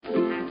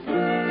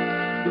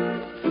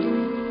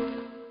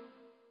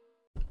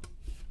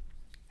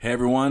Hey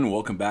everyone,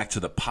 welcome back to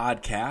the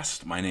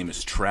podcast. My name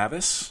is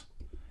Travis,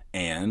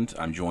 and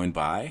I'm joined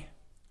by...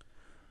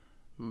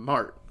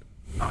 Mark.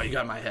 Oh, you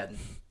got my head.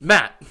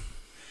 Matt.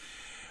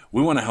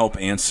 We want to help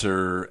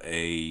answer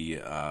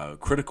a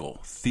critical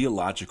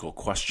theological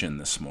question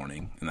this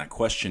morning, and that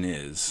question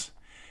is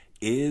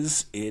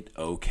it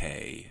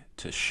okay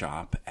to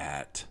shop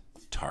at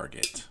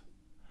Target?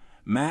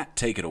 Matt,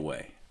 take it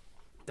away.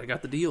 I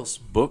got the deals.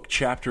 Book,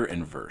 chapter,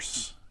 and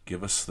verse.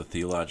 Give us the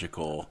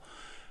theological...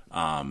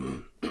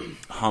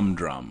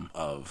 humdrum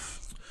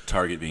of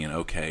Target being an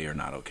okay or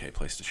not okay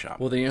place to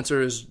shop. Well, the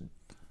answer is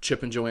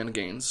Chip and Joanna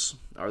Gaines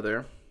are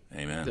there.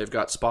 Amen. They've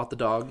got Spot the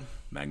Dog.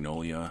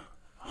 Magnolia,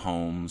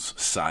 Homes,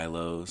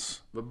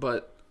 Silos.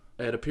 But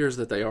it appears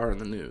that they are in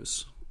the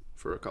news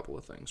for a couple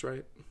of things,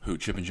 right? Who,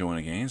 Chip and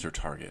Joanna Gaines or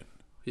Target?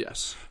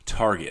 Yes.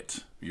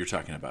 Target. You're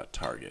talking about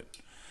Target.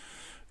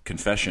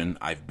 Confession,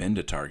 I've been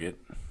to Target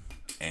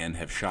and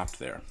have shopped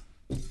there.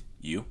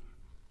 You?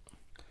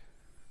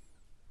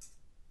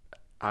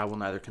 I will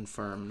neither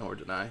confirm nor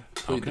deny.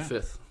 Plead the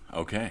fifth.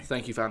 Okay.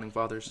 Thank you, Founding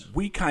Fathers.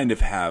 We kind of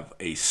have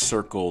a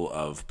circle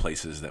of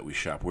places that we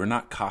shop. We're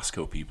not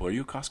Costco people. Are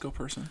you a Costco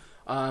person?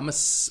 My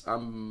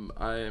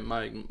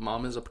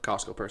mom is a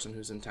Costco person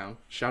who's in town.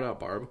 Shout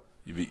out, Barb.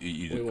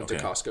 We went to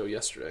Costco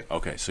yesterday.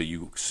 Okay, so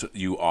you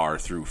are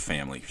through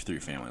family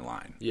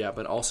line. Yeah,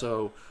 but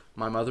also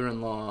my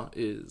mother-in-law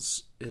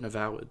is an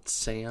avowed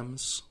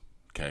Sam's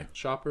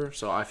shopper,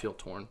 so I feel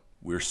torn.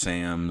 We're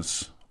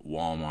Sam's,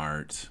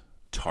 Walmart,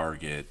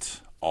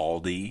 Target,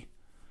 Aldi.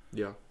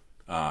 Yeah.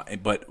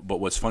 But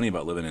what's funny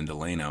about living in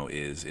Delano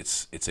is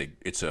it's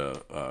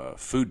a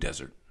food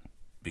desert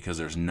because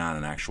there's not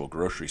an actual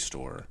grocery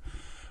store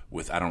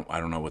with I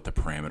don't know what the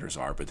parameters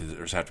are, but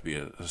there's have to be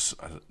a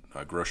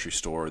grocery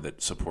store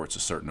that supports a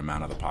certain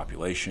amount of the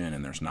population,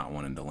 and there's not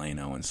one in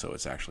Delano, and so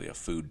it's actually a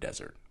food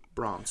desert.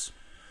 Brahms.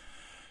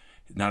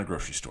 Not a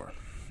grocery store.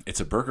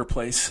 It's a burger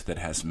place that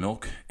has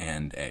milk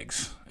and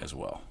eggs as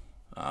well.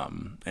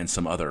 And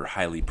some other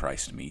highly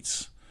priced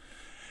meats.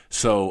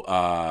 So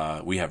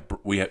we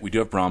do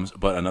have Brahms,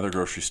 but another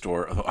grocery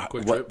store,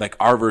 like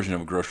our version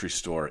of a grocery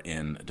store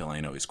in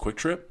Delano is Quick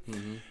Trip,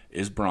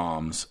 is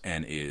Brahms,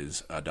 and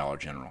is Dollar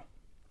General.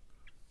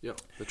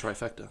 Yep, the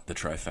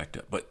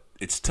trifecta. But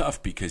it's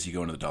tough because you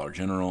go into the Dollar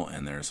General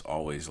and there's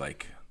always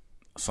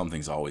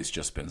something's always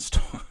just been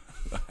stolen.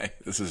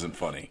 This isn't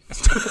funny,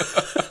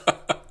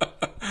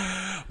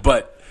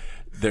 but.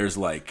 There's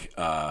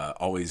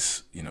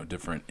always,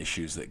 different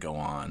issues that go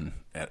on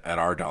at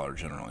our Dollar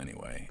General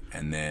anyway.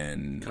 And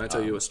then... Can I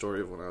tell you a story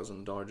of when I was in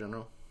the Dollar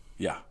General?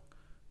 Yeah.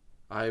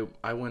 I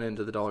went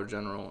into the Dollar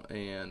General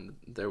and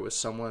there was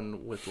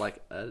someone with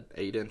an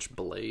 8-inch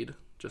blade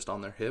just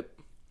on their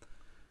hip.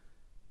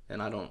 And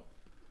I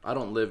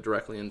don't live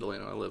directly in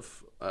Delano. I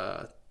live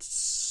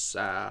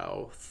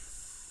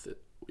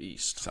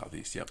southeast.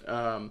 Southeast, yep.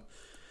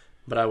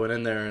 But I went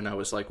in there and I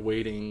was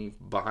waiting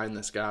behind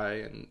this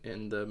guy,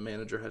 and the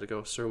manager had to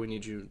go, "Sir, we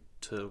need you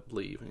to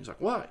leave." And he's like,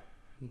 "Why?"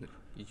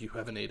 "You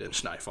have an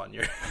 8-inch knife on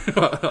your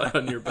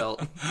on your belt."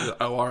 Like,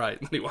 "Oh, all right."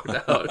 And he walked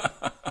out.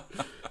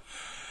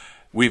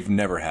 We've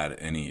never had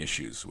any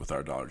issues with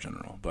our Dollar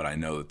General, but I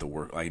know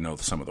that I know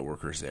some of the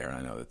workers there, and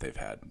I know that they've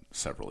had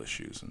several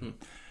issues, and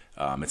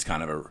it's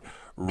kind of a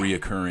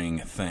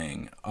reoccurring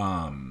thing.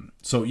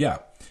 So yeah.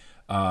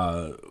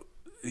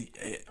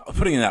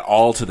 Putting that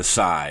all to the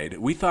side,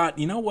 we thought,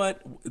 you know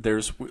what?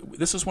 This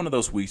is one of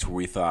those weeks where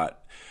we thought,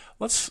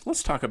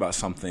 let's talk about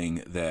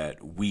something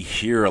that we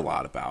hear a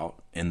lot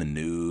about in the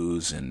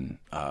news and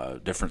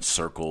different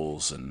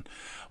circles, and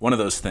one of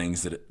those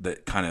things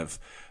that kind of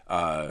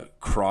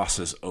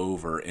crosses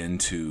over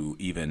into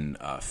even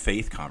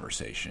faith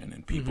conversation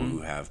and people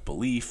who have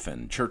belief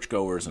and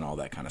churchgoers and all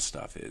that kind of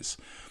stuff is.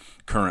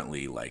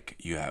 Currently,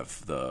 you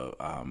have the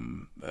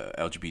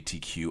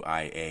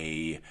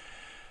LGBTQIA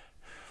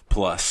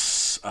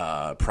plus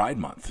Pride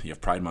Month. You have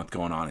Pride Month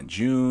going on in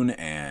June,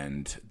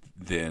 and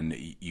then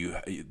you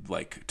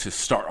to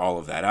start all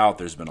of that out,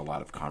 there's been a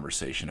lot of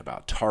conversation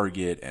about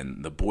Target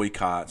and the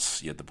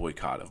boycotts. You had the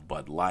boycott of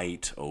Bud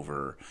Light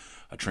over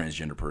a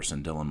transgender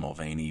person, Dylan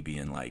Mulvaney,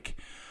 being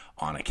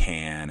on a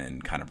can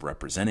and kind of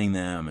representing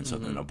them, and so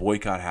then a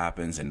boycott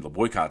happens, and the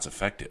boycott's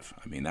effective.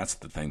 I mean, that's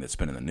the thing that's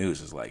been in the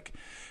news is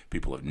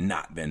people have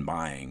not been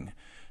buying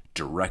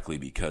directly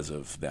because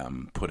of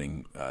them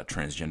putting a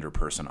transgender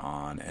person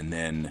on. And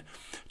then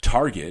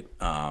Target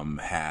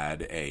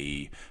had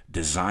a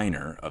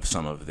designer of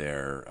some of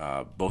their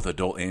both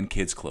adult and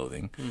kids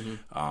clothing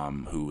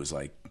who was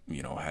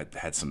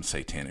had some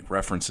satanic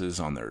references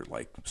on their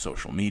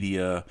social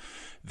media.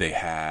 They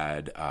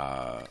had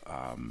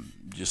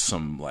just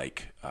some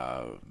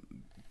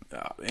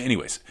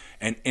anyways,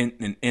 and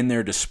in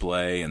their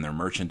display and their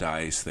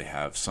merchandise, they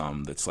have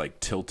some that's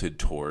tilted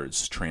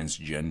towards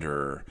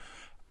transgender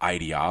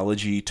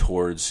ideology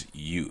towards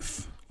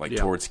youth,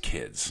 towards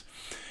kids,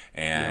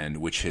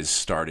 and which has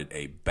started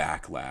a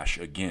backlash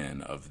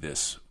again of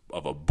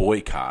a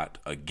boycott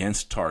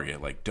against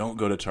Target. Don't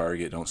go to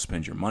Target, don't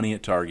spend your money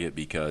at Target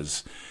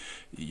because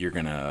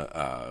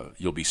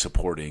you'll be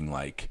supporting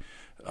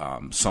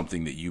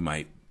something that you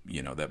might,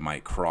 that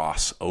might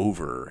cross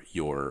over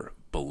your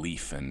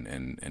belief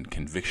and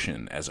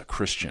conviction as a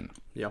Christian.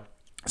 Yeah.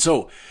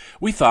 So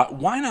we thought,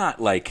 why not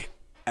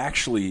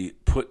actually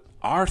put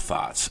our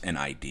thoughts and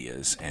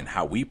ideas and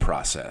how we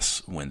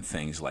process when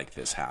things like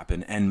this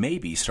happen, and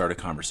maybe start a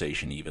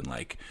conversation even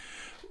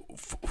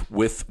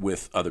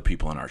with other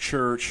people in our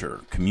church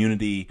or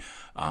community,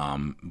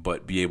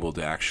 but be able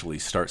to actually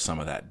start some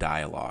of that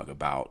dialogue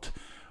about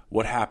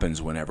what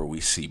happens whenever we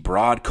see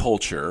broad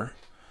culture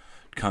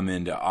come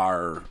into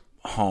our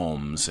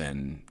homes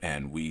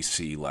and we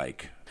see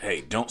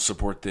hey, don't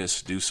support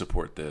this, do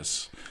support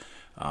this.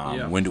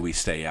 When do we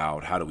stay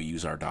out? How do we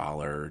use our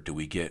dollar?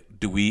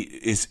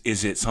 Is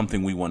it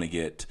something we want to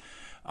get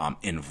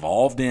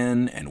involved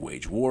in and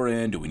wage war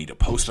in? Do we need to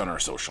post on our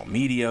social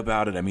media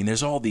about it? I mean,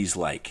 there's all these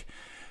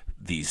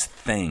these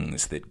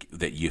things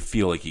that you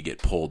feel like you get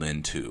pulled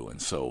into.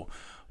 And so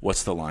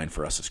what's the line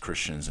for us as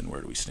Christians, and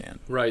where do we stand?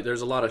 Right.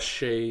 There's a lot of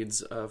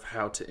shades of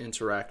how to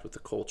interact with the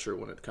culture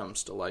when it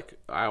comes to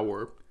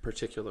our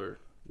particular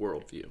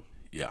worldview.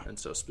 Yeah. And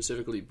so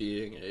specifically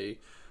being a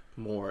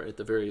more, at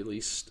the very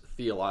least,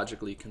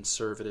 theologically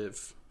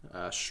conservative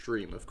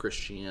stream of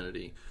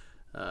Christianity,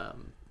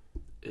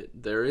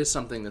 there is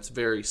something that's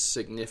very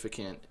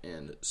significant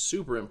and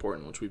super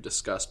important, which we've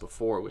discussed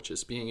before, which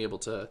is being able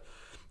to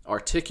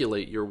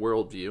articulate your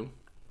worldview.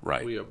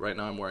 Right. Right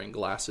now I'm wearing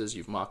glasses.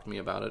 You've mocked me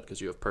about it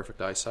because you have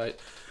perfect eyesight.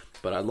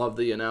 But I love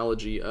the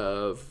analogy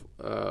of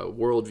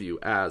worldview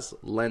as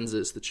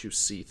lenses that you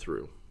see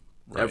through.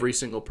 Right. Every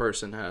single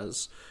person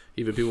has,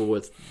 even people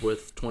with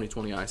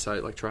 20/20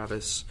 eyesight like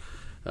Travis.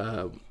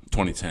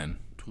 2010.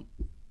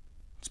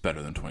 It's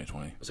better than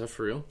 20/20. Is that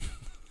for real?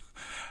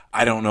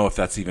 I don't know if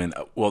that's even...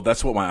 Well,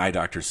 that's what my eye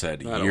doctor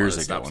said years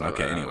ago.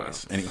 Okay, anyway.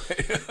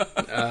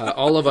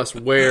 All of us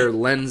wear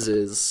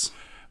lenses.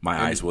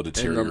 My eyes will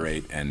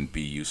deteriorate and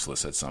be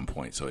useless at some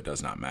point, so it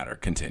does not matter.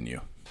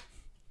 Continue.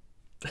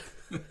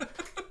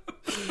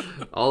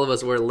 All of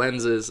us wear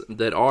lenses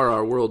that are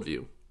our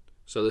worldview.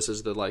 So this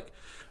is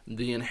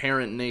the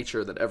inherent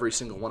nature that every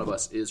single one of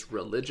us is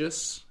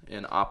religious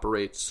and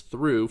operates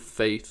through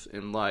faith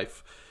in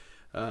life.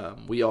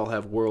 We all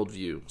have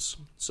worldviews.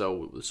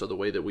 So the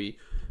way that we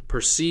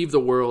perceive the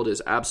world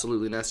is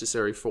absolutely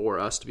necessary for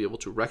us to be able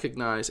to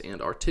recognize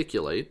and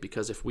articulate,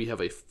 because if we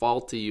have a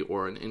faulty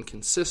or an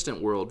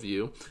inconsistent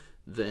worldview,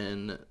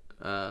 then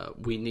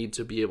we need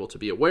to be able to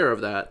be aware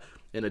of that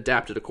and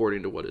adapt it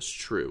according to what is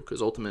true,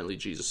 because ultimately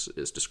Jesus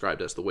is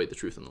described as the way, the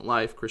truth, and the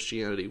life.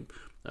 Christianity,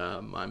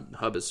 I've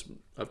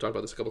talked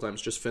about this a couple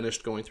times, just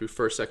finished going through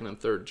 1st, 2nd, and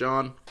 3rd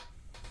John.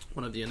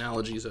 One of the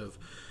analogies of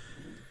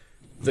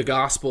the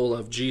gospel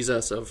of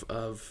Jesus, of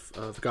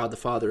God the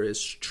Father,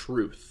 is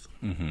truth.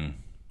 Mm-hmm.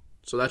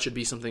 So that should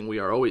be something we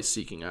are always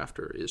seeking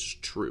after, is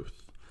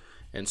truth.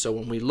 And so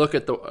when we look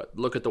at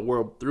the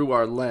world through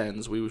our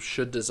lens, we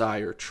should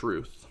desire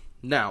truth.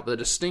 Now, the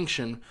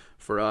distinction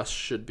for us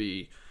should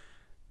be: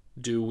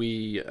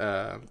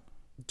 how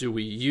do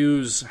we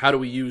use that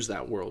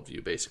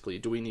worldview? Basically,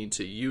 do we need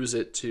to use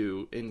it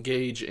to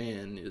engage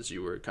in, as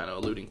you were kind of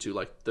alluding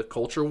to, the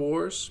culture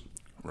wars?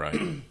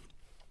 Right.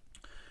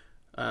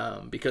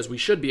 Because we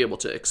should be able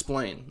to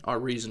explain our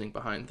reasoning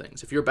behind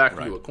things. If you're backed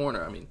into a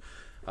corner,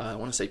 I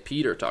want to say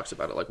Peter talks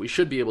about it. We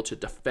should be able to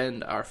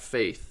defend our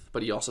faith,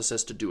 but he also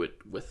says to do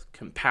it with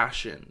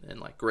compassion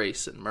and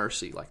grace and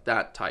mercy,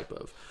 that type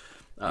of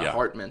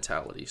heart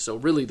mentality. So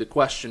really the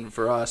question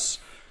for us,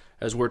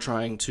 as we're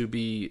trying to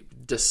be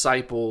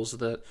disciples,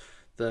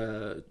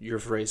 your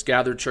phrase,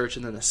 gathered church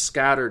and then the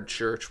scattered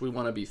church, we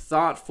want to be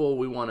thoughtful,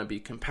 we want to be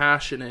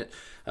compassionate,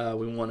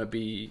 we want to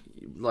be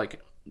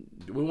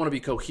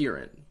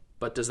coherent.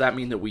 But does that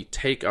mean that we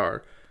take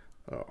our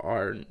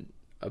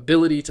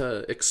ability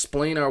to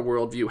explain our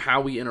worldview,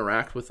 how we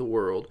interact with the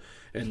world,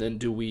 and then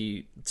do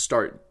we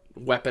start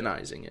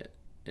weaponizing it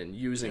and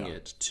using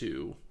it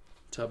to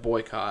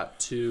boycott,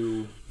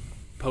 to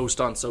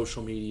post on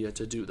social media,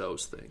 to do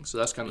those things? So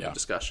that's kind of the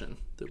discussion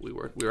that we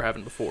were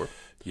having before.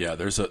 Yeah,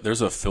 there's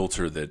a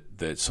filter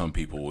that some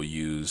people will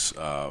use.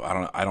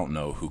 I don't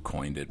know who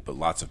coined it, but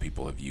lots of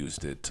people have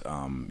used it.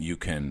 You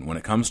can, when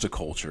it comes to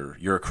culture,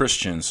 you're a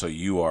Christian, so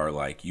you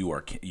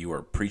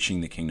are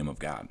preaching the kingdom of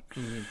God.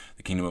 Mm-hmm.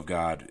 The kingdom of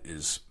God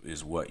is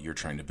what you're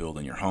trying to build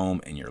in your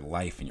home, in your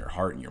life, in your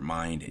heart, in your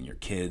mind, in your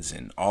kids,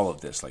 and all of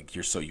this.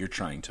 You're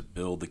trying to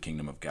build the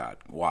kingdom of God.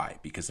 Why?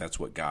 Because that's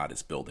what God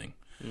is building.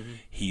 Mm-hmm.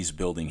 He's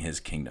building his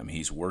kingdom.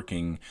 He's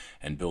working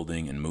and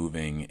building and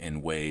moving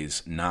in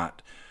ways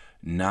not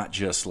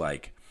just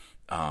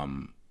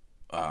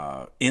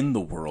in the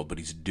world, but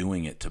he's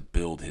doing it to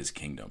build his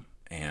kingdom.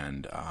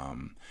 And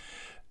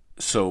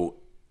so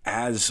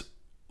as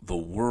the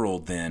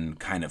world then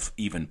kind of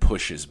even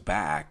pushes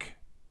back,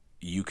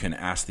 you can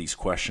ask these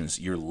questions.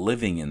 You're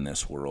living in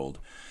this world.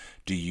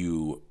 Do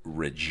you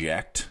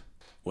reject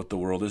what the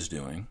world is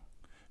doing?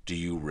 Do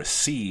you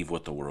receive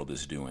what the world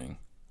is doing?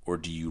 Or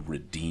do you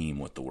redeem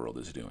what the world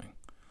is doing?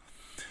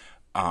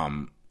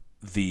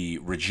 the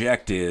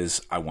reject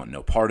is I want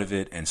no part of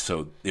it, and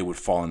so it would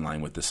fall in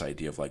line with this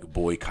idea of like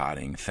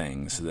boycotting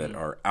things that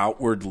are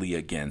outwardly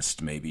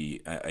against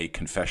maybe a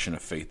confession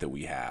of faith that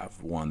we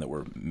have, one that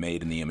we're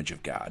made in the image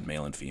of God,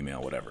 male and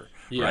female, whatever.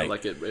 Yeah, right?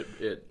 like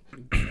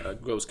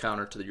it goes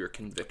counter to your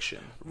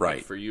conviction. Right.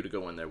 Like for you to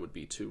go in there would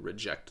be to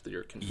reject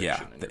your conviction.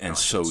 Yeah, and, your and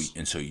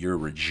conscience. so you're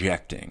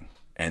rejecting.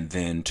 And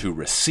then to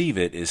receive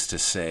it is to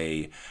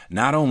say,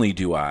 not only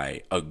do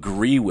I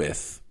agree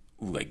with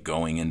like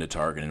going into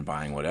Target and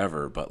buying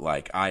whatever, but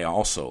like I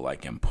also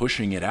like am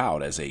pushing it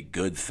out as a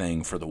good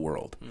thing for the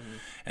world,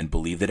 and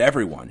believe that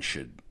everyone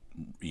should,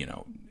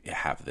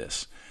 have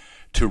this.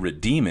 To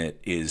redeem it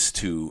is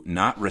to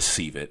not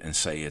receive it and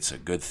say it's a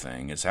good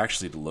thing. It's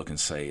actually to look and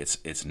say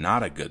it's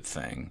not a good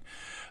thing,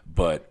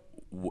 but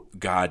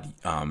God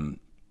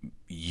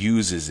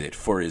uses it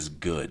for His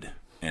good.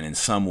 And in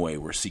some way,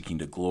 we're seeking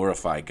to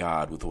glorify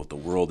God with what the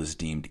world has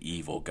deemed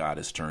evil. God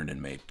has turned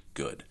and made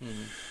good.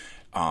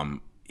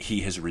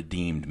 He has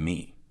redeemed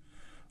me.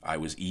 I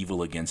was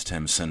evil against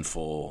Him,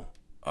 sinful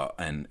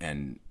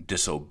and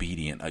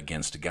disobedient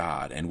against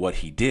God. And what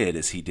He did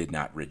is He did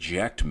not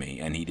reject me,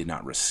 and He did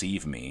not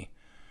receive me.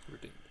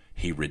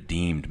 He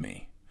redeemed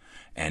me,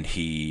 and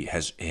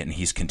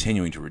He's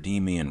continuing to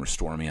redeem me and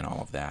restore me and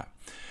all of that.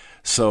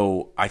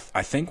 So I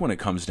think when it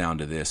comes down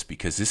to this,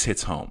 because this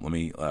hits home, let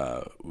me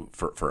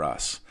for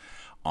us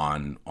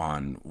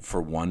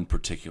for one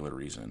particular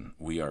reason,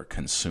 we are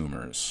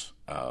consumers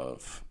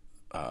of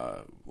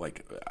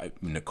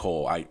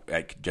Nicole. I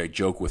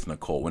joke with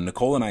Nicole. When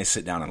Nicole and I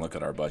sit down and look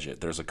at our budget,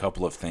 there's a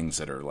couple of things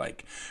that are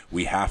like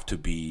we have to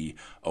be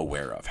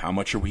aware of. How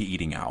much are we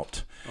eating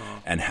out,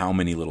 and how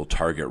many little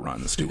Target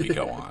runs do we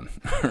go on?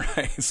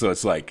 Right. So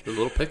it's like the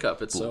little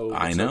pickup. It's so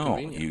I know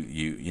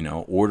you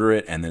order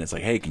it, and then it's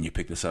like, hey, can you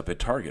pick this up at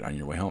Target on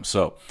your way home?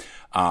 So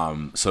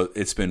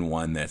it's been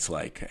one that's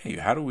like, hey,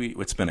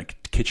 it's been a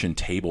kitchen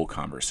table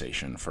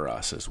conversation for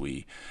us as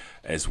we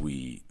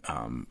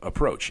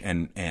approach.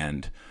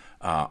 And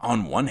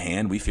on one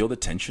hand, we feel the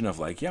tension of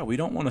like, yeah, we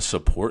don't want to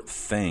support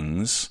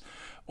things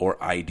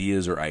or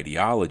ideas or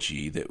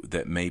ideology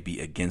that may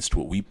be against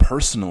what we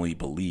personally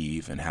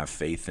believe and have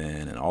faith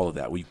in and all of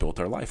that. We've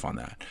built our life on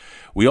that.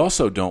 We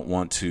also don't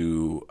want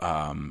to,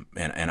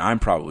 and I'm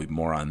probably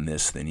more on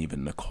this than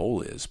even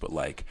Nicole is, but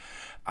like,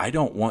 I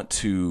don't want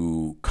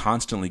to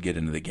constantly get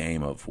into the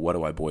game of what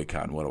do I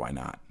boycott and what do I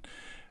not.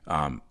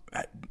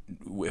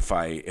 If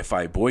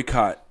I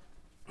boycott,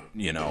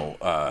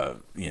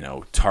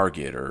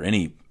 Target or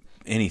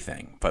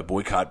anything, if I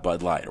boycott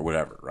Bud Light or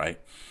whatever, right?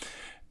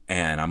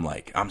 And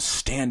I'm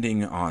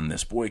standing on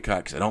this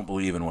boycott because I don't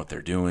believe in what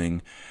they're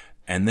doing.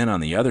 And then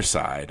on the other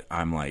side,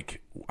 I'm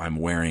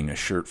wearing a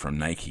shirt from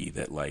Nike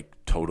that like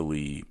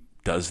totally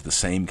does the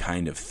same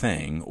kind of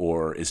thing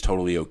or is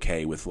totally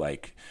okay with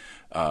like,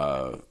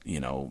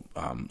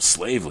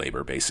 slave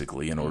labor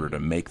basically in order to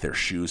make their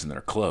shoes and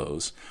their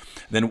clothes,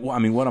 then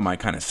what am I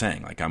kind of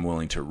saying? Like I'm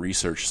willing to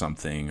research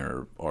something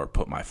or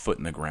put my foot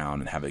in the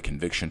ground and have a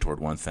conviction toward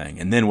one thing.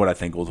 And then what I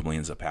think ultimately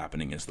ends up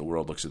happening is the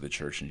world looks at the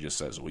church and just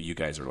says, well, you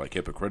guys are like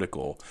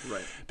hypocritical,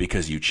 right?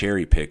 Because you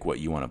cherry pick what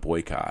you want to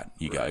boycott.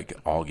 You got to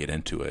all get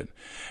into it.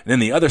 And then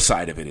the other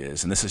side of it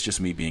is, and this is just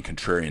me being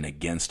contrarian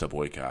against a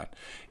boycott,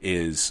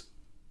 is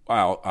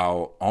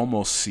I'll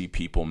almost see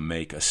people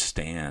make a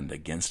stand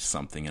against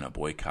something in a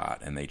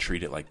boycott, and they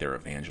treat it like they're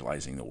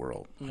evangelizing the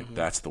world. Like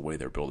that's the way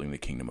they're building the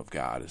kingdom of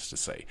God, is to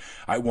say,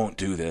 I won't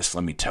do this.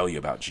 Let me tell you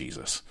about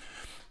Jesus.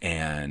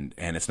 And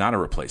it's not a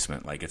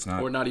replacement. Like it's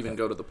not, or not even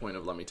go to the point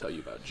of let me tell you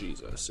about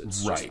Jesus.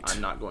 It's right. Just,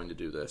 I'm not going to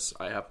do this.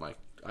 I have my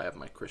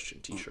Christian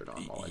T-shirt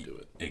on while I do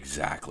it.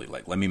 Exactly.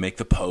 Like let me make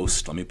the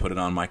post. Let me put it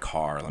on my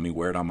car. Let me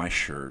wear it on my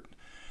shirt.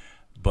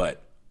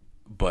 But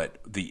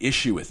the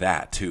issue with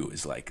that too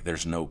is like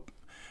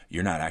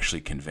you're not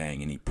actually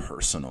conveying any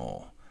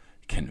personal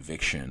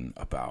conviction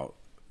about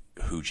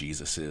who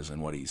Jesus is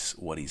and what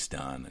he's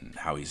done and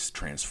how he's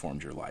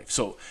transformed your life.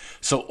 So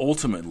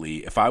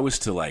ultimately, if I was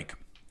to like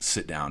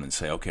sit down and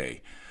say,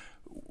 okay,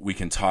 we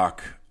can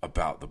talk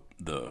about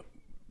the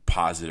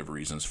positive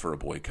reasons for a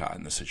boycott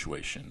in the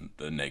situation,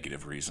 the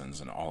negative reasons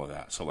and all of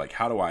that. So like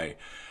how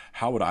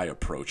would I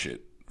approach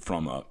it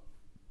from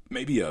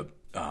maybe a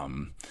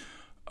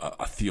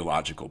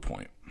theological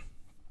point?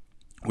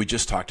 We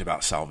just talked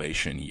about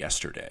salvation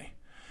yesterday,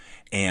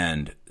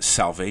 and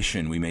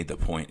salvation, we made the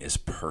point, is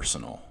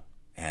personal.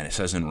 And it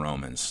says in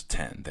Romans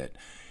 10 that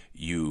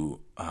you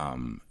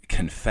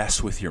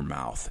confess with your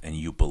mouth and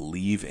you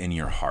believe in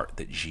your heart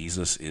that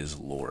Jesus is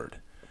Lord,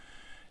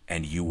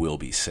 and you will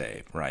be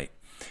saved, right?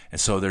 And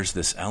so there's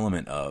this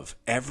element of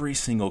every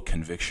single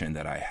conviction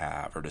that I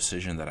have or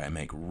decision that I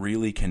make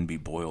really can be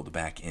boiled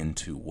back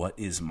into what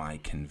is my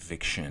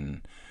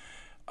conviction.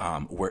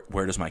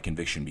 Where does my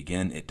conviction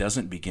begin? It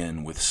doesn't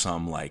begin with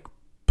some like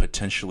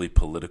potentially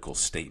political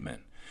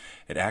statement.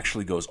 It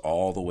actually goes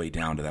all the way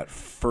down to that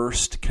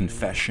first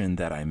confession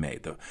that I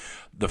made.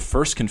 The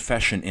first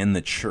confession in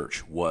the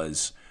church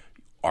was,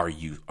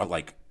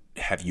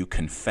 have you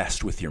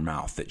confessed with your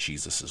mouth that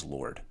Jesus is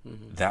Lord?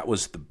 Mm-hmm. That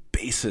was the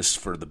basis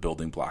for the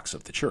building blocks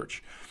of the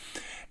church.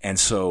 And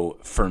so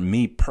for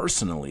me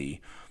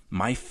personally,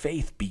 my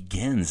faith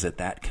begins at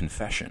that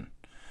confession.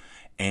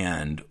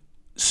 And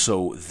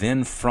so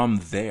then from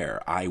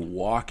there, I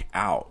walk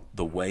out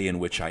the way in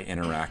which I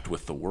interact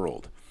with the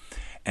world.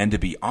 And to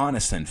be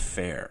honest and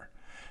fair,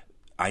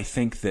 I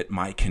think that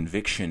my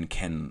conviction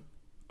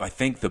I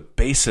think the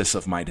basis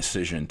of my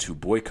decision to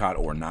boycott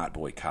or not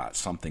boycott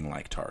something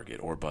like Target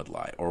or Bud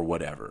Light or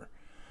whatever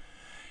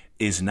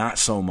is not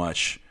so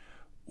much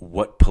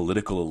what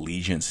political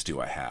allegiance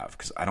do I have,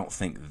 because I don't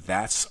think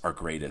that's our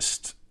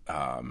greatest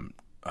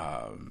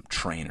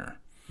trainer.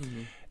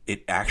 Mm-hmm.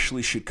 It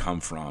actually should come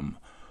from,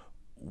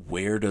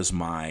 where does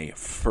my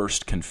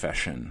first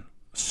confession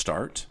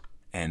start,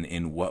 and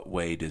in what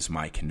way does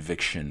my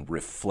conviction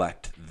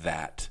reflect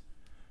that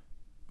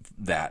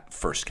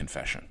first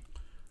confession?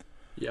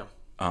 Yeah.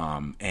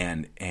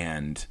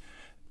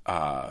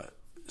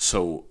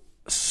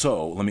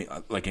 So let me,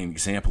 like, an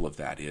example of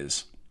that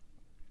is,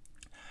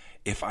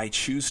 if I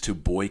choose to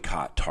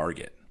boycott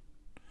Target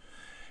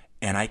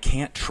and I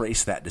can't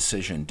trace that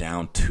decision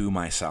down to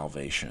my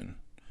salvation,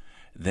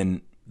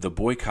 then the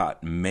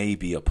boycott may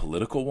be a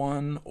political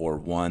one, or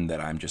one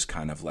that I'm just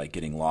kind of like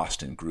getting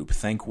lost in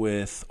groupthink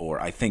with, or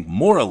I think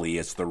morally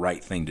it's the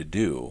right thing to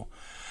do,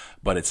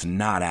 but it's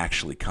not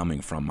actually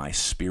coming from my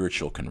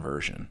spiritual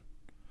conversion.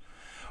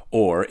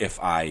 Or if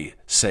I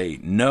say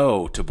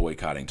no to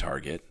boycotting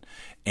Target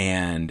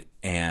and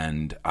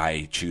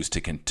I choose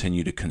to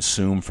continue to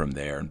consume from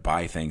there and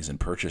buy things and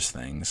purchase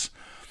things,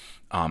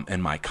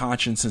 and my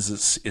conscience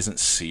isn't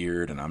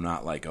seared, and I'm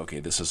not like, okay,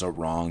 this is a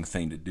wrong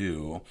thing to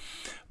do,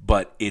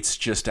 but it's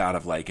just out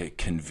of like a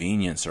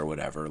convenience or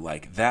whatever,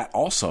 like that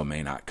also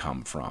may not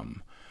come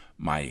from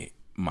my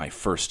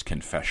first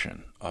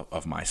confession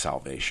of my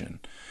salvation.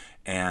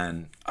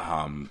 And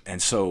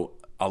so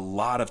a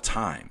lot of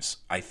times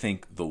I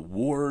think the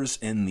wars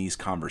in these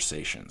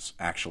conversations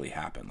actually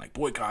happen, like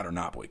boycott or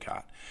not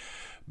boycott,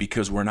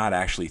 because we're not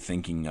actually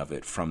thinking of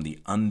it from the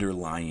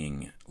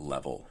underlying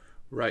level.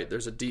 Right.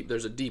 There's a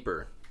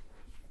deeper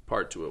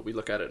part to it. We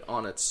look at it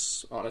on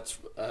its I don't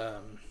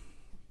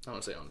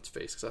want to say on its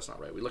face, because that's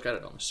not right. We look at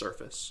it on the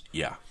surface.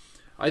 Yeah.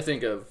 I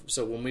think of,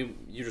 so when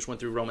you just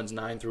went through Romans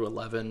 9 through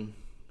 11,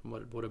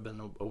 what would have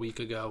been a week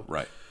ago.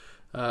 Right.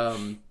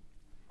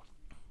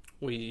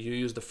 You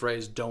use the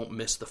phrase, don't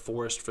miss the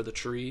forest for the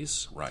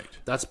trees. Right.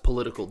 That's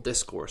political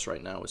discourse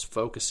right now, is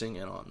focusing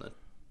in on the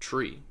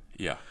tree.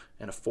 Yeah.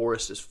 And a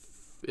forest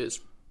is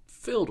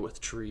filled with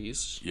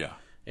trees. Yeah.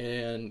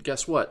 And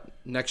guess what?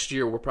 Next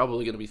year we're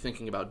probably going to be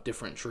thinking about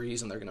different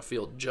trees, and they're going to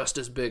feel just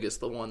as big as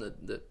the one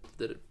that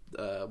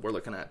we're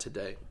looking at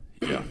today.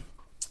 Yeah.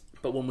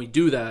 But when we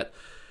do that,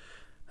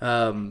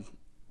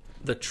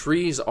 the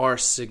trees are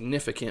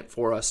significant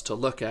for us to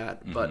look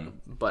at.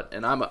 But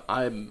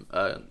I'm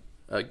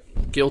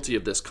guilty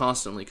of this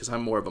constantly, because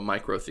I'm more of a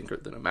micro thinker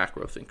than a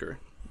macro thinker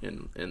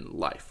in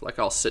life. Like,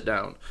 I'll sit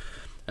down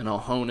and I'll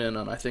hone in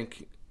on,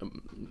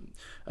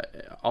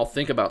 I'll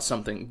think about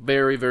something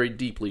very, very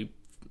deeply,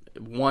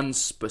 one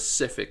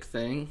specific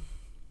thing,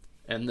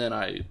 and then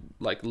I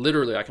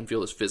can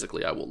feel this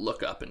physically. I will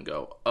look up and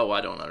go, oh, I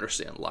don't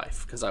understand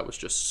life, because I was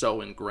just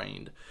so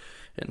ingrained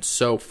and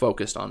so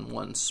focused on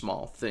one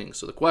small thing.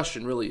 So the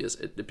question really is,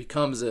 it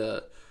becomes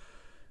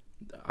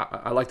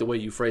I like the way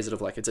you phrase it,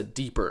 of like, it's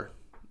deeper.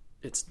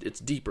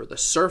 The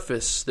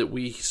surface that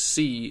we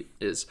see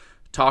is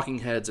talking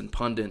heads and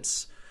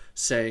pundits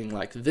saying,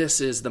 like, this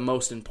is the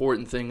most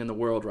important thing in the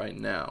world right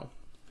now.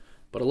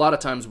 But a lot of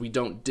times we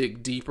don't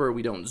dig deeper.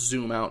 We don't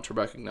zoom out to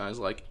recognize,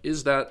 like,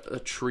 is that a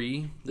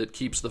tree that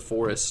keeps the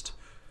forest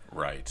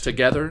right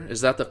together?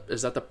 Is that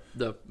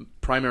the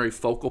primary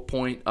focal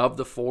point of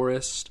the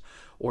forest?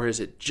 Or is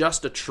it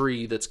just a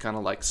tree that's kind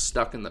of like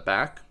stuck in the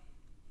back?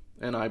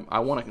 And I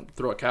want to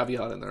throw a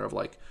caveat in there of,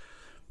 like,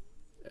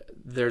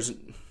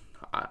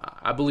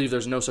 I believe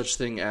there's no such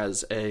thing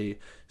as a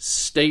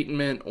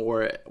statement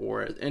or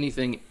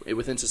anything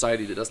within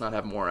society that does not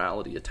have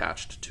morality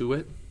attached to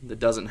it, that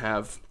doesn't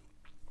have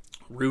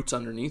roots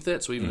underneath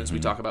it. So even as we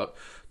talk about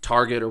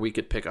Target, or we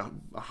could pick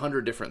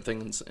 100 different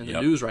things in the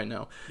news right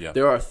now,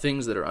 there are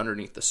things that are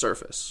underneath the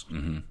surface.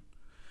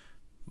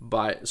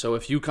 So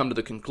if you come to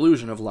the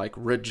conclusion of, like,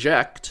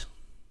 reject,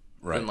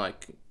 then,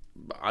 like,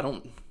 I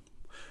don't,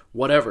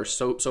 whatever,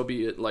 so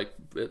be it. Like,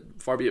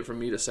 far be it from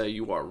me to say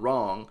you are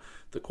wrong.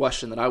 The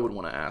question that I would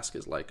want to ask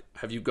is, like,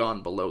 have you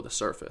gone below the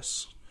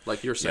surface?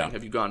 Like you're saying,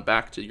 have you gone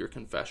back to your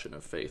confession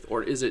of faith?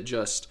 Or is it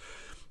just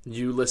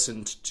you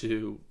listened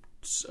to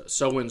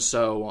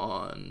so-and-so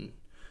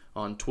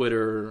on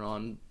Twitter,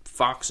 on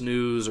Fox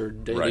News, or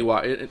Daily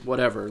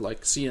whatever,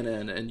 like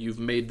CNN, and you've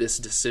made this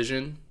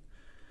decision,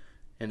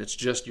 and it's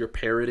just you're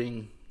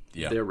parroting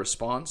their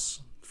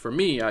response? For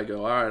me, I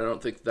go, all right, I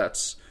don't think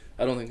that's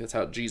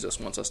how Jesus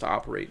wants us to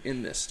operate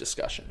in this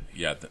discussion.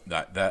 Yeah,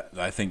 that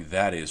I think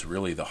that is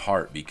really the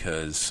heart,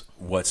 because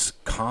what's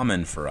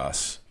common for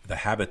us, the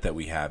habit that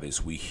we have,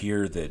 is we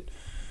hear that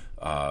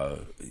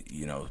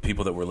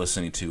people that we're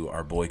listening to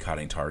are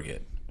boycotting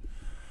Target,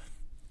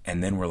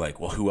 and then we're like,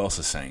 well, who else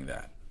is saying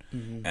that?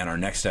 And our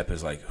next step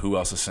is like, who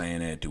else is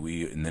saying it? Do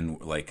we? And then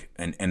like,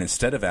 and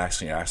instead of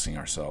actually asking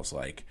ourselves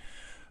like,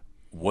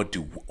 what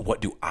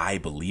do I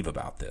believe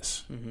about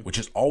this? Which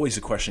is always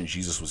the question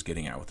Jesus was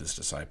getting at with his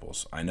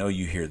disciples. I know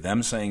you hear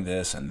them saying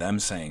this and them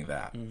saying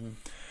that.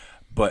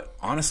 But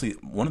honestly,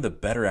 one of the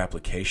better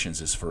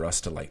applications is for us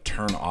to like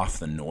turn off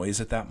the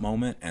noise at that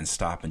moment and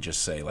stop and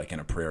just say, like in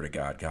a prayer to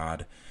God,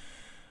 God,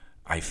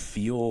 I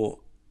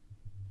feel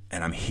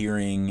and I'm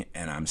hearing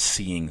and I'm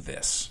seeing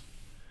this,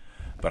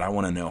 but I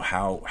want to know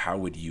how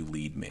would you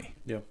lead me?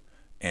 Yeah.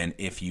 And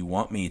if you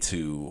want me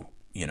to,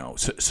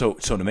 so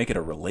to make it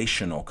a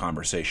relational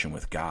conversation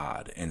with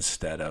God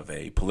instead of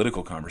a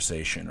political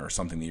conversation or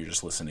something that you're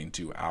just listening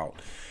to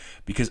out.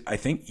 Because I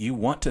think you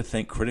want to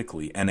think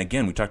critically. And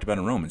again, we talked about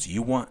in Romans,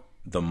 you want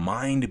the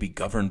mind to be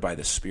governed by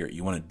the Spirit.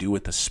 You want to do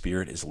what the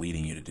Spirit is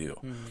leading you to do.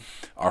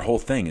 Our whole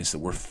thing is that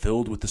we're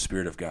filled with the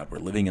Spirit of God. We're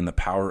living in the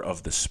power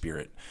of the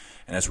Spirit.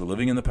 And as we're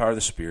living in the power of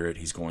the Spirit,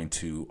 he's going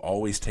to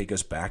always take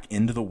us back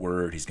into the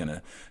Word. He's going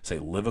to say,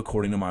 live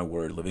according to my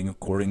Word, living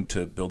according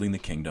to building the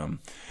kingdom.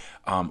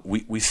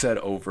 We said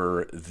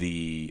over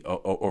the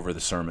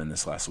sermon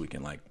this last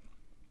weekend, like,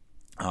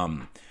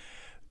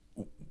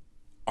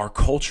 our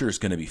culture is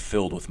going to be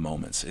filled with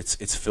moments.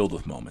 It's filled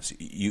with moments.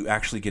 You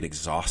actually get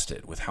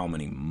exhausted with how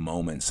many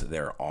moments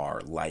there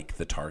are, like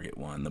the Target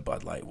one, the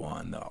Bud Light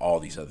one, all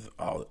these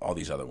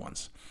other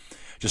ones.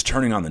 Just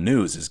turning on the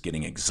news is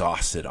getting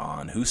exhausted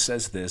on who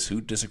says this, who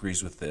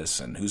disagrees with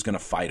this, and who's going to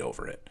fight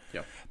over it.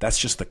 Yep. That's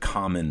just the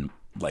common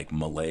like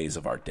malaise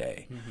of our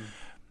day.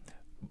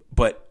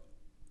 But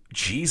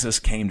Jesus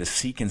came to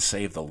seek and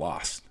save the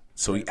lost.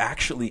 So he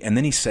actually, and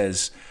then he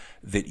says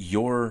that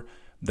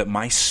that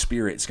my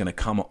Spirit is going to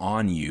come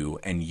on you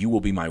and you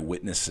will be my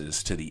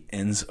witnesses to the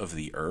ends of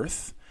the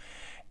earth.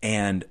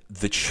 And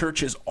the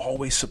church is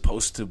always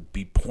supposed to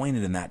be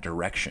pointed in that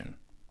direction.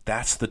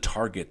 That's the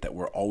target that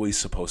we're always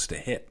supposed to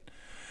hit.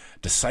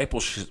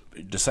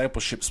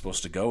 Discipleship's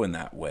supposed to go in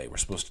that way. We're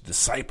supposed to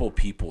disciple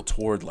people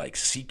toward like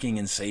seeking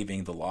and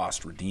saving the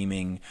lost,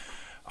 redeeming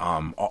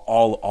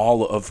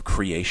all of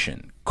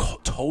creation.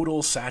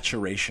 Total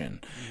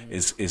saturation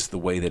is the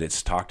way that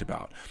it's talked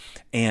about.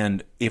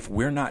 And if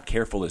we're not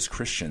careful as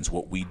Christians,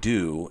 what we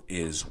do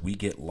is we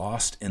get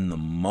lost in the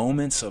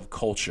moments of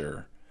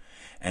culture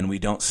and we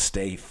don't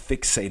stay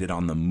fixated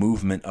on the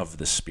movement of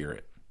the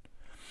Spirit.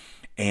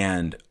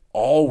 And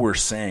all we're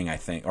saying, I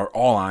think, or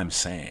all I'm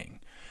saying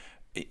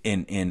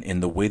in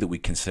the way that we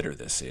consider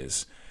this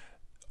is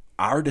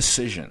our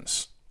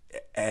decisions,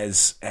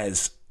 as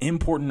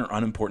important or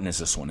unimportant as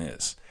this one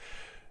is,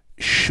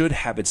 should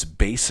have its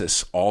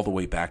basis all the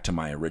way back to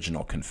my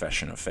original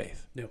confession of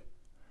faith. Yep.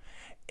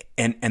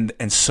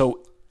 And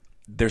so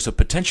there's a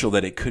potential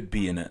that it could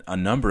be in a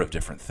number of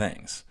different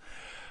things,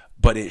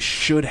 but it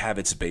should have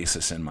its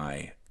basis in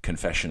my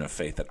confession of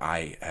faith that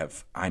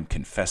I'm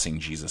confessing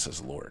Jesus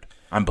as Lord.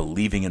 I'm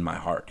believing in my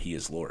heart he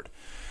is Lord.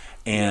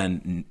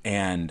 And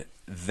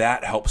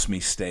that helps me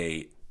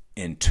stay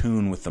in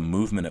tune with the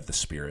movement of the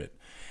Spirit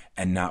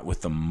and not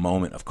with the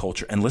moment of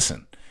culture. And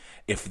listen,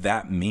 if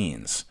that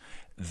means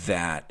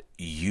that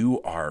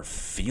you are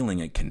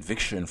feeling a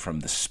conviction from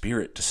the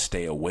Spirit to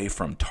stay away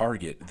from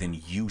Target, then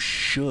you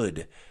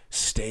should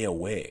stay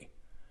away.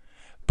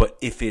 But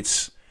if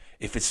it's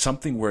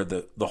something where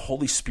the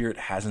Holy Spirit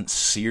hasn't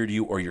seared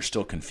you or you're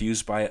still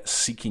confused by it,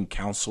 seeking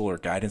counsel or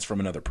guidance from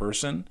another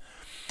person.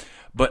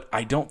 But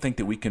I don't think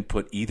that we can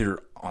put either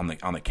on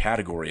the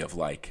category of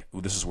like,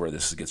 well, this is where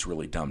this gets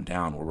really dumbed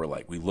down, where we're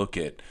like, we look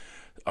at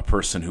a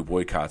person who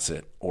boycotts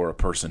it or a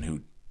person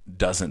who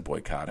doesn't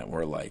boycott it.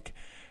 We're like,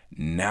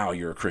 now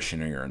you're a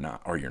Christian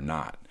or you're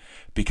not.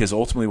 Because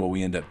ultimately what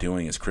we end up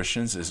doing as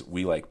Christians is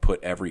we like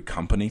put every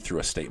company through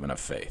a statement of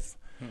faith.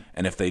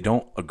 And if they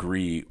don't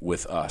agree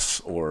with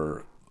us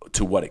or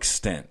to what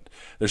extent,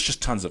 there's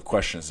just tons of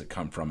questions that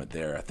come from it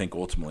there. I think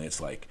ultimately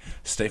it's like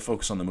stay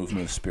focused on the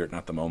movement of the Spirit,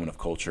 not the moment of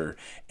culture,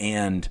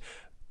 and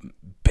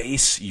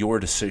base your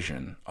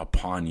decision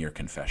upon your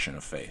confession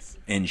of faith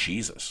in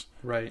Jesus.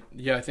 Right.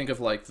 Yeah, I think of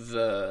like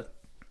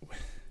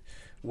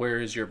where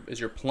is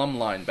your plumb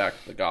line back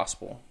to the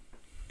gospel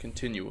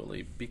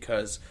continually,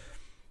 because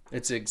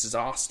it's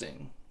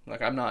exhausting.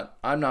 Like I'm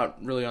not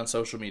really on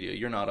social media.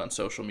 You're not on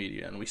social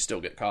media, and we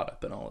still get caught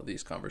up in all of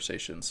these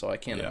conversations. So I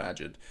can't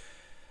imagine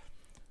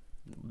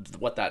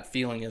what that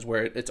feeling is,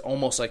 where it's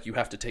almost like you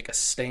have to take a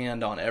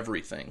stand on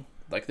everything.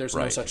 Like there's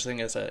no such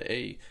thing as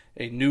a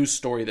news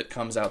story that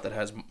comes out that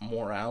has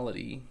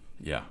morality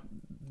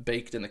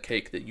baked in the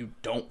cake that you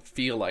don't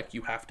feel like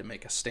you have to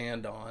make a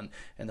stand on.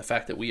 And the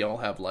fact that we all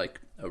have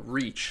like a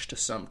reach to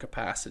some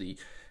capacity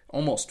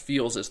almost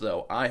feels as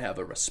though I have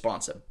a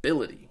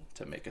responsibility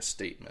to make a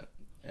statement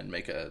and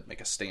make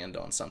a stand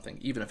on something,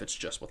 even if it's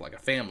just with like a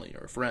family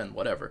or a friend,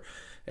 whatever.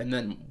 And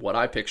then what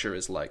I picture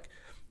is like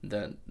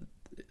then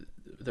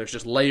there's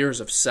just layers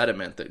of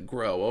sediment that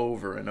grow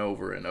over and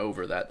over and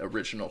over that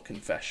original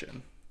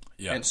confession.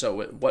 Yeah. And so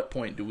at what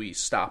point do we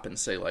stop and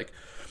say like,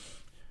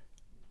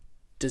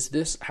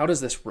 how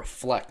does this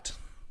reflect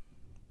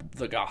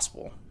the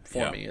gospel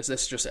for me? Is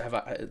this just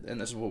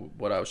and this is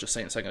what I was just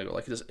saying a second ago,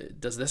 like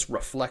does this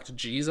reflect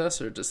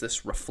Jesus, or does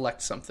this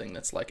reflect something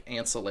that's like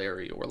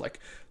ancillary or like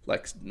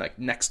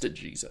next to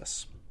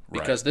Jesus?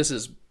 Because this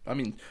is, I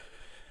mean,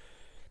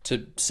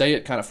 to say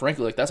it kind of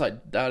frankly, like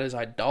that is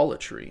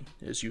idolatry,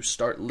 is you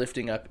start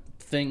lifting up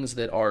things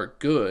that are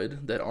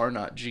good that are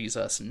not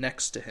Jesus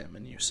next to him,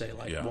 and you say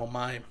like, well,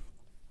 my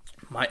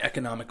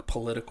economic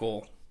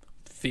political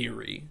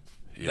theory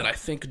that I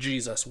think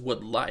Jesus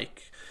would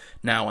like,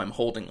 now I'm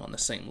holding on the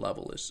same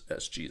level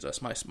as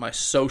Jesus. My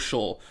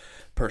social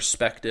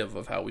perspective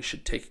of how we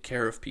should take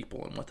care of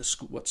people and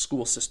what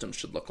school systems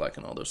should look like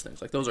and all those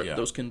things, like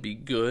those can be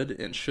good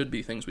and should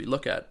be things we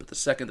look at, but the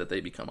second that they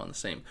become on the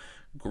same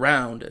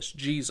ground as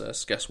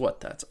Jesus, guess what?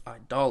 That's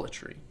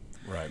idolatry.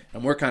 Right.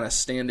 And we're kind of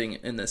standing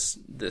in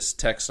this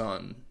text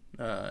on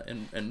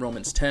in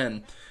Romans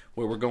 10,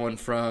 where we're going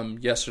from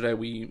yesterday.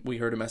 We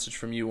heard a message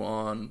from you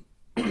on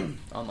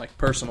like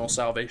personal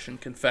salvation,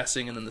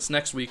 confessing, and then this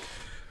next week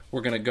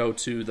we're going to go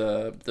to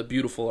the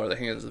beautiful are the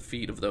hands and the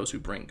feet of those who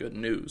bring good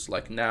news.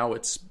 Like now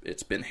it's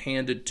been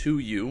handed to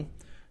you,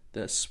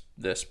 this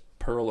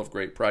pearl of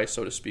great price,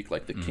 so to speak,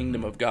 like the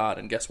kingdom of God,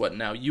 and guess what?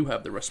 Now you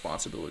have the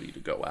responsibility to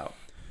go out.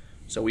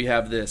 So we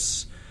have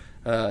this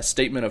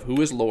statement of who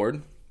is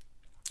Lord.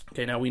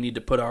 Okay, now we need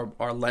to put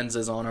our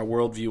lenses on, our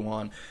worldview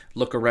on,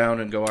 look around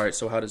and go, all right,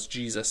 so how does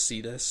Jesus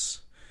see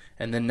this?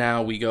 And then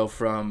now we go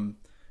from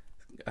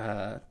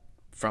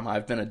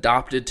I've been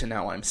adopted to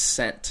now I'm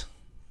sent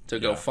to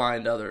go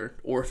find other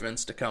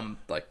orphans to come,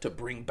 like to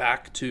bring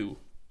back to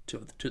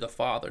the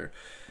Father.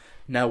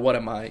 Now what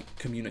am I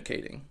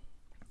communicating?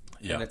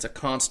 Yeah. And it's a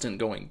constant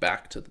going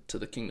back to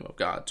the kingdom of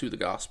God, to the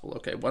gospel.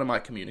 Okay, what am I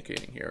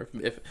communicating here?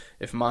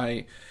 If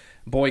my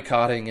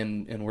boycotting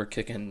and we're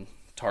kicking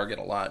Target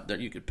a lot, that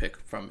you could pick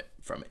from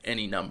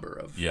any number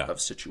of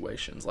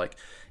situations. Like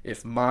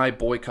if my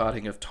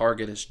boycotting of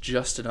Target is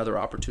just another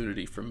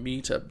opportunity for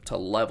me to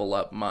level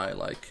up my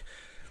like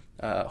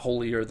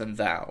holier than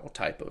thou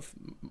type of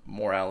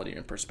morality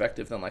and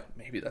perspective, then like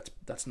maybe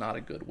that's not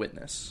a good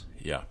witness.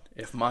 Yeah.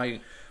 If my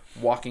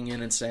walking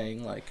in and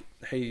saying like,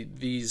 hey,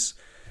 these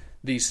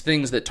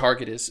things that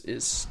Target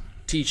is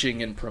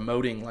teaching and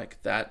promoting,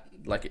 like that,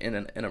 like in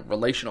a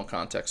relational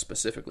context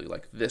specifically,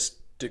 like this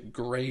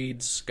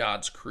degrades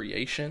God's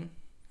creation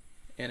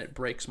and it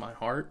breaks my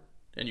heart,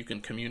 and you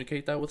can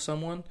communicate that with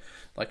someone,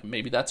 like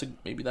maybe that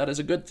is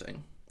a good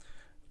thing.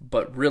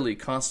 But really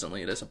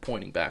constantly it is a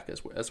pointing back,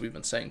 as we've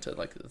been saying, to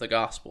like the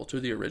gospel, to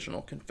the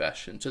original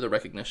confession, to the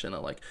recognition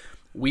of like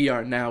we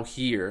are now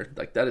here.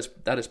 Like that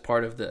is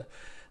part of the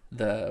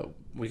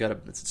we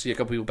got to see a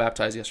couple people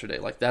baptized yesterday.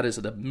 Like that is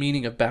the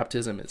meaning of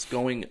baptism. It's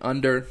going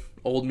under,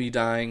 old me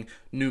dying,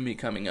 new me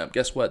coming up.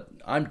 Guess what?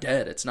 I'm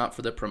dead. It's not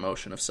for the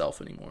promotion of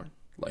self anymore.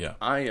 Like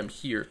I am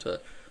here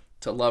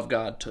to love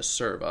God, to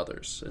serve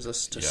others. Is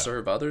this to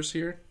serve others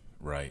here?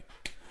 Right.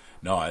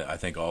 No, I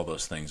think all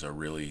those things are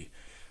really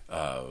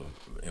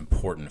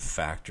important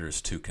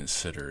factors to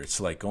consider. It's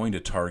like going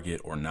to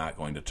Target or not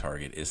going to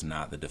Target is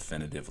not the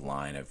definitive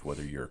line of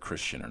whether you're a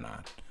Christian or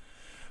not.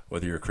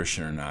 Whether you're a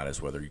Christian or not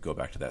is whether you go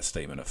back to that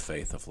statement of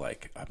faith of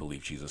like, I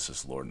believe Jesus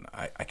is Lord, and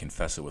I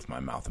confess it with my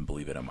mouth and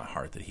believe it in my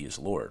heart that he is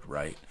Lord,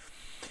 right?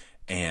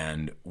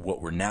 And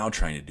what we're now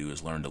trying to do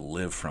is learn to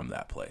live from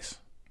that place.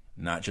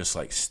 Not just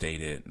like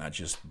state it, not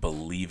just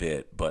believe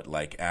it, but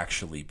like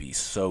actually be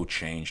so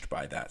changed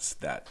by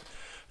that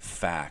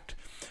fact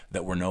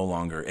that we're no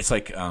longer, it's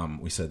like,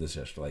 we said this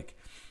yesterday, like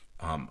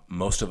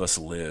most of us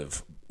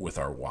live with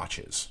our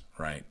watches,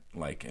 right?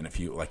 Like, and if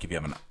you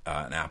have an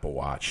Apple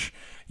Watch,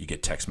 you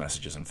get text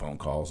messages and phone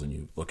calls, and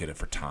you look at it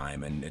for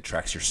time, and it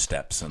tracks your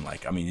steps, and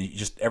like, I mean, you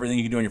just everything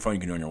you can do on your phone, you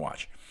can do on your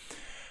watch.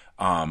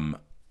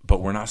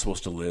 But we're not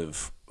supposed to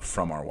live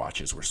from our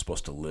watches. We're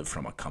supposed to live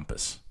from a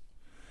compass.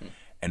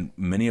 And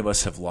many of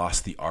us have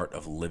lost the art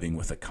of living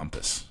with a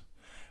compass,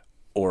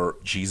 or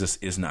Jesus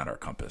is not our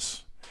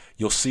compass.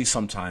 You'll see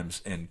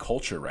sometimes in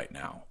culture right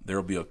now, there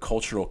will be a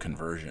cultural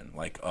conversion,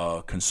 like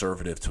a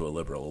conservative to a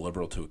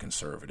liberal to a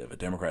conservative, a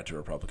Democrat to a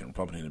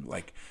Republican,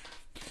 like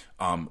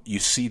you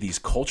see these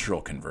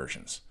cultural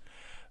conversions.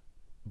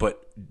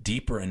 But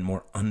deeper and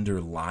more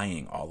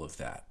underlying all of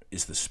that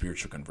is the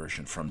spiritual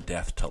conversion from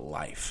death to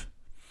life.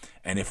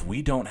 And if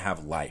we don't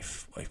have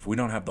life, like if we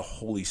don't have the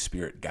Holy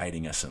Spirit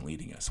guiding us and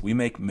leading us, we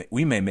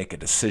may make a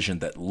decision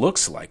that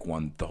looks like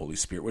one the Holy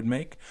Spirit would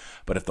make,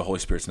 but if the Holy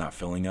Spirit's not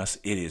filling us,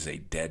 it is a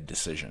dead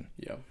decision.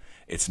 Yeah.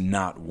 It's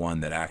not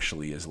one that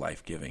actually is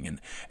life-giving.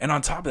 And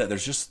on top of that,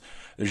 there's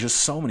just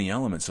so many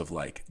elements of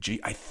like,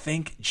 I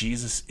think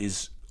Jesus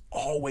is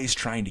always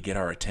trying to get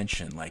our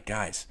attention. Like,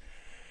 guys,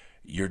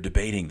 you're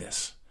debating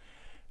this.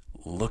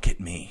 Look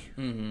at me.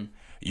 Mm-hmm.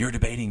 You're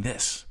debating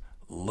this.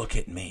 Look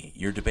at me.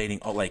 You're debating,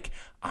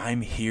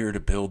 I'm here to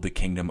build the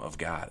kingdom of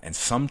God. And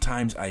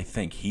sometimes I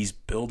think he's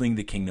building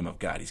the kingdom of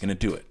God. He's going to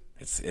do it.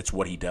 It's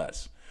what he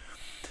does.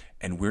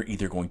 and we're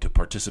either going to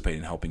participate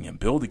in helping him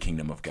build the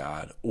kingdom of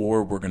God,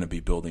 or we're going to be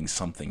building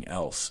something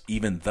else,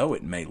 even though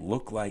it may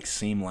look like,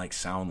 seem like,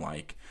 sound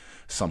like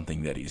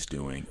something that he's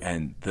doing.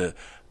 And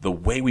the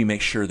way we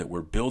make sure that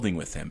we're building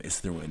with him is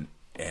through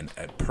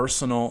a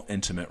personal,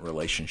 intimate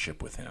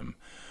relationship with him,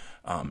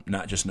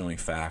 not just knowing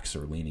facts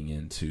or leaning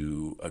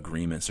into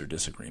agreements or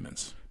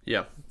disagreements.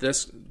 Yeah,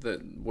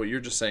 what you're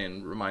just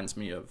saying reminds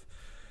me of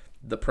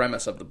the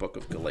premise of the book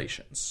of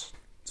Galatians.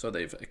 So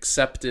they've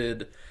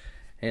accepted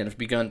and have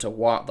begun to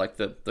walk like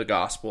the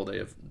gospel.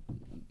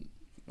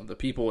 The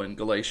people in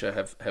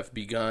Galatia have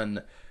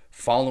begun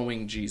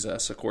following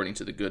Jesus according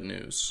to the good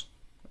news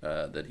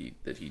that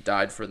he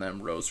died for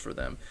them, rose for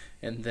them,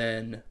 and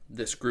then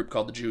this group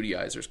called the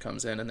Judaizers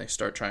comes in and they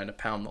start trying to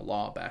pound the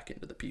law back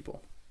into the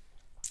people.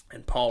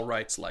 And Paul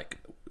writes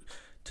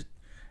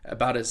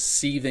about as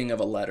seething of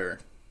a letter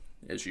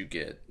as you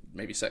get.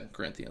 Maybe 2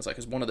 Corinthians, like,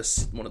 is one of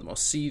the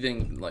most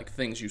seething like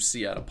things you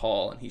see out of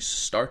Paul, and he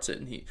starts it,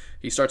 and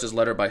he starts his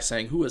letter by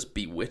saying, "Who has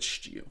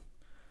bewitched you?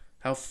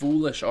 How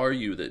foolish are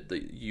you that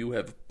you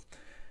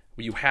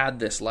had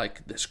this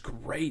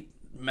great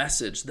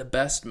message, the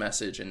best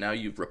message, and now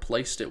you've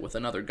replaced it with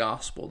another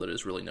gospel that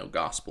is really no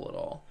gospel at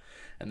all."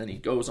 And then he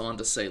goes on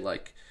to say,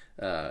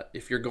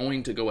 if you're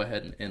going to go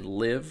ahead and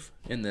live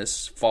in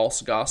this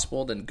false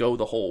gospel, then go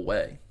the whole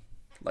way,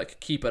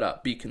 keep it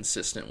up, be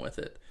consistent with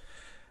it.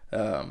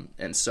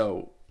 And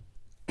so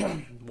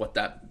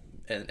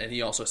and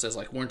he also says,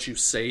 weren't you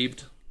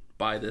saved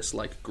by this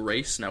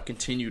grace? Now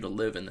continue to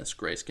live in this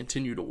grace,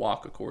 continue to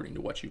walk according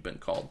to what you've been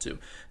called to.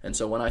 And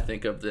so when I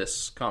think of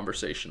this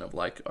conversation of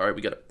all right,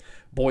 we got to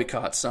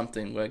boycott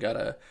something, we got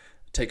to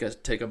take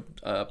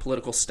a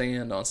political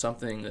stand on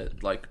something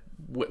that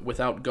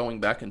without going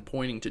back and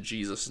pointing to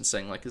Jesus and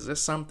saying is this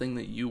something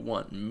that you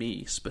want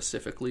me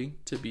specifically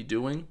to be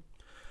doing?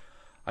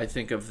 I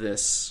think of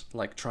this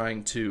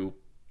trying to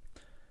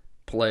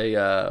play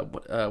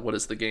what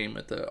is the game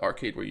at the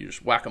arcade where you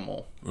just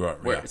whack-a-mole,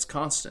 right, where it's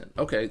constant.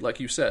 Okay, like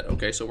you said,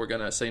 so we're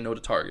going to say no to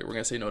Target, we're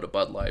going to say no to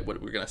Bud Light, we're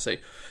going to say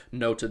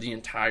no to the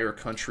entire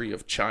country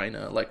of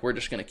China. We're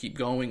just going to keep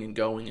going and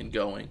going and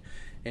going.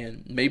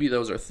 And maybe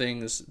those are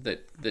things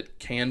that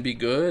can be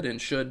good and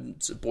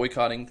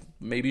boycotting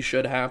maybe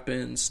should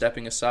happen,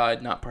 stepping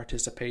aside, not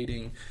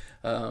participating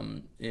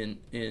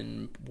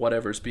in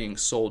whatever's being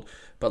sold.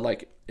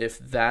 But if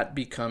that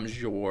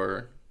becomes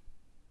your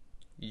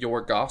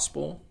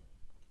gospel,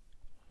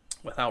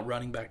 without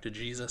running back to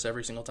Jesus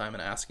every single time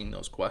and asking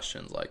those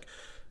questions,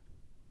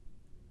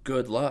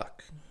 good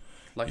luck.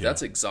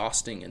 That's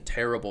exhausting and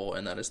terrible,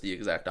 and that is the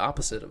exact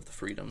opposite of the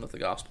freedom that the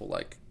gospel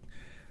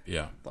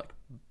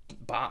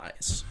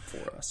buys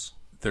for us.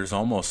 There's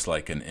almost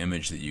an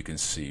image that you can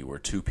see where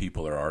two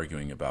people are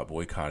arguing about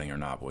boycotting or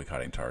not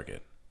boycotting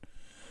Target,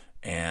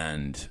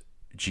 and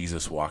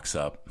Jesus walks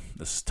up.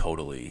 This is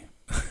totally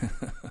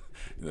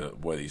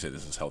whether you say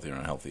this is healthy or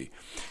unhealthy,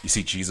 you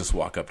see Jesus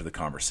walk up to the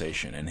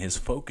conversation, and his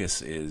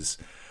focus is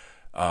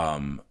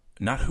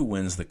not who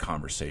wins the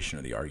conversation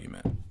or the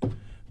argument,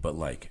 but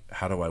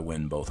how do I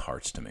win both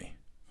hearts to me?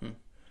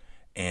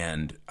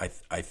 And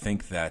I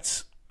think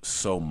that's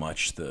so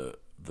much the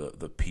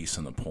piece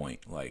and the point.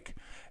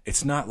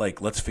 It's not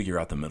let's figure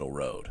out the middle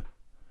road.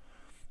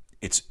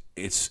 It's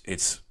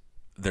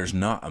there's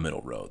not a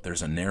middle road.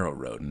 There's a narrow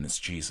road, and it's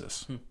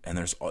Jesus. And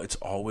it's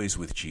always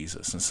with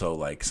Jesus. And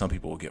so some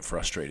people will get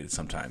frustrated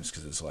sometimes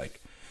because it's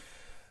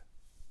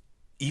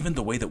even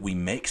the way that we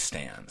make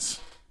stands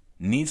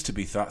needs to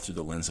be thought through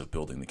the lens of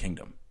building the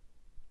kingdom.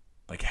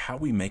 How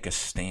we make a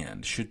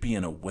stand should be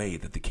in a way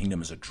that the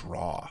kingdom is a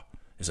draw,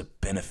 is a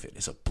benefit,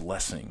 is a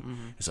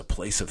blessing, is a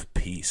place of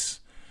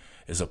peace,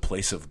 is a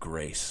place of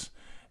grace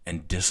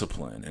and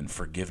discipline and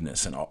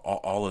forgiveness and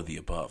all of the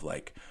above.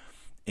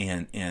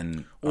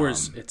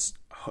 It's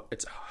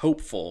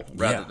hopeful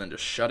rather than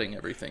just shutting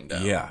everything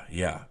down.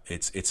 Yeah.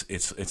 It's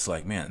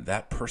man,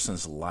 that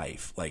person's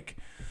life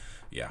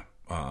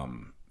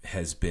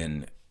has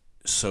been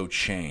so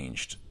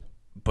changed,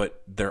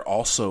 but their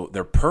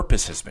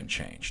purpose has been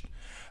changed.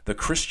 The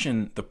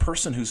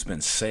person who's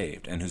been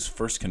saved and whose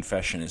first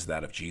confession is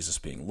that of Jesus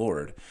being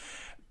Lord,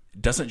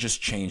 doesn't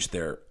just change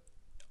their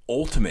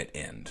ultimate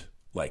end,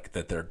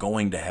 that they're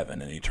going to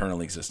heaven and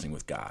eternally existing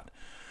with God.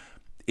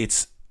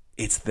 It's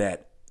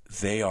that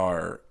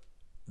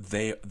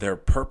their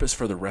purpose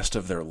for the rest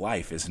of their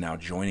life is now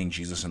joining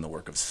Jesus in the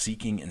work of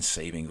seeking and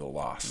saving the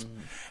lost.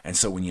 And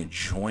so when you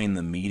join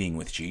the meeting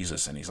with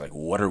Jesus and he's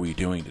what are we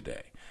doing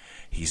today?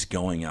 He's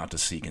going out to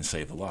seek and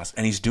save the lost.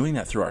 And he's doing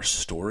that through our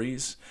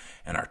stories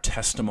and our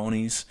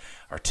testimonies,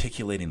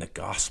 articulating the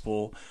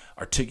gospel,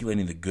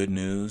 articulating the good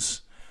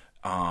news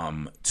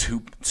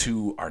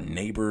to our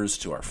neighbors,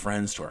 to our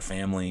friends, to our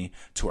family,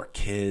 to our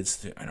kids,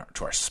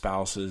 to our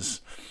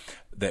spouses,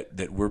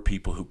 that we're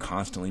people who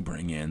constantly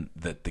bring in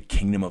that the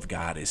kingdom of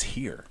God is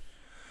here.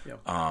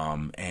 Yep.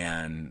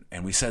 And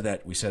we said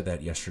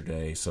that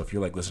yesterday. So if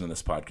you're listening to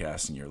this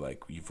podcast and you're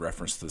you've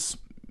referenced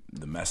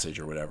the message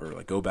or whatever,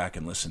 go back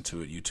and listen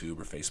to it, YouTube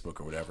or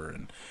Facebook or whatever.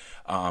 And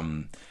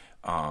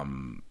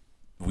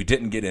we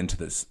didn't get into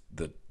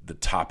the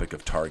topic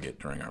of Target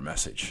during our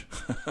message.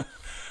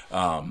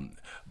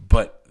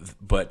 But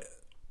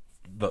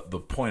the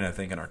point I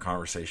think in our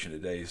conversation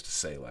today is to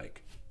say,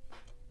 like,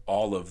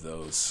 all of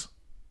those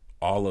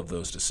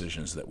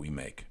decisions that we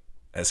make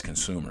as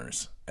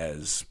consumers,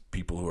 as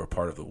people who are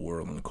part of the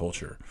world and the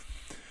culture,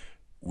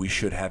 we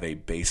should have a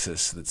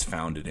basis that's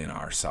founded in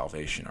our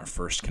salvation, our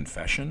first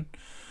confession,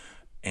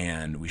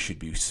 and we should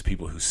be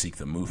people who seek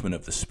the movement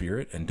of the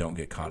Spirit and don't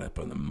get caught up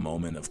in the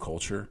moment of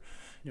culture,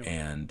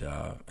 and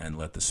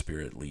let the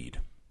Spirit lead.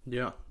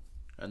 Yeah,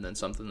 and then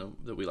something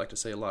that we like to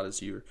say a lot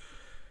is you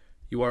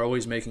are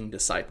always making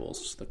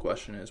disciples. The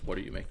question is, what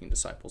are you making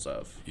disciples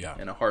of? Yeah.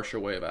 And a harsher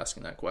way of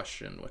asking that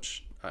question,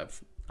 which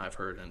I've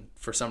heard and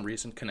for some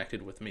reason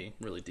connected with me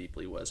really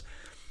deeply, was,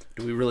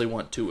 do we really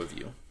want two of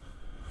you?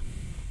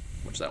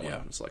 Which that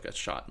one was like a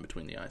shot in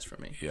between the eyes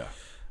for me. Yeah.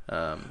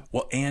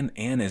 Well, and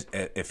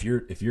if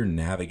you're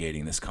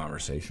navigating this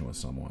conversation with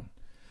someone,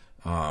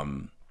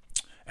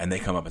 and they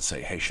come up and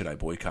say, "Hey, should I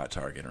boycott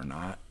Target or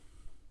not?"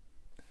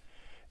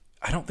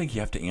 I don't think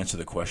you have to answer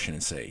the question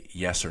and say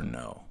yes or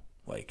no,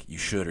 like you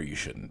should or you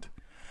shouldn't.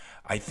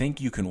 I think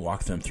you can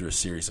walk them through a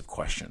series of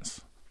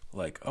questions,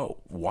 like, "Oh,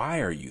 why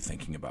are you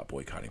thinking about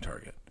boycotting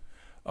Target?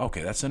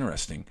 Okay, that's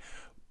interesting.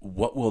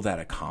 What will that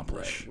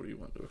accomplish? Right. What do you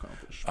want to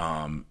accomplish?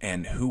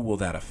 And who will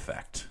that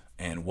affect?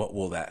 And what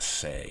will that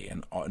say?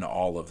 And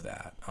all of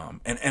that.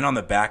 And on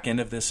the back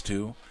end of this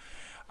too,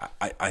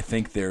 I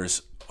think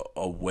there's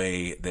a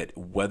way that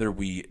whether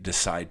we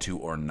decide to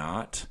or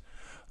not,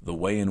 the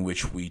way in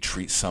which we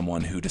treat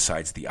someone who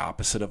decides the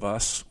opposite of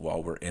us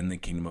while we're in the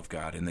kingdom of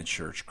God, in the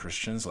church,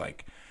 Christians,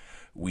 like,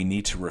 we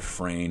need to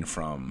refrain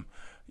from,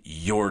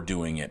 you're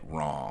doing it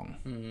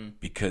wrong,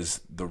 because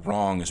the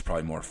wrong is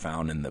probably more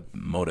found in the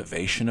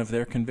motivation of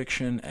their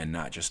conviction and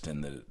not just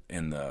in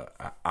the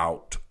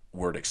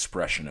outward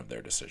expression of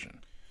their decision.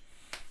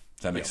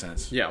 Does that make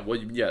sense? Yeah.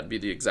 Well, yeah, it'd be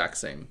the exact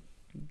same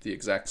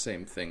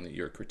thing that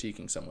you're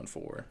critiquing someone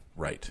for.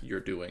 Right. You're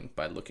doing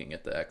by looking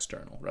at the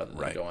external rather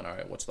than going, all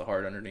right, what's the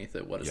heart underneath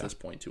it? What does this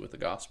point to with the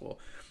gospel?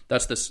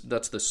 That's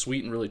the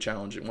sweet and really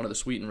challenging. One of the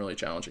sweet and really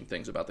challenging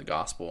things about the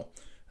gospel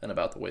and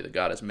about the way that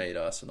God has made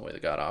us and the way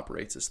that God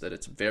operates is that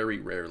it's very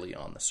rarely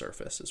on the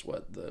surface, is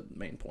what the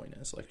main point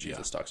is. Like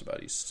Jesus talks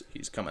about,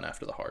 he's coming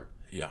after the heart.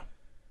 Yeah.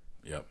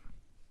 Yep.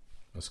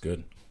 That's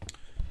good.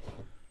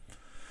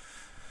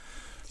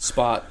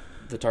 Spot,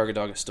 the Target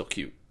dog is still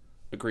cute.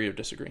 Agree or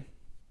disagree?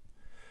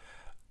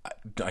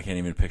 I can't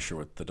even picture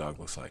what the dog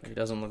looks like. He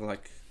doesn't look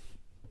like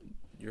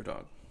your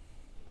dog.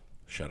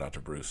 Shout out to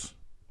Bruce.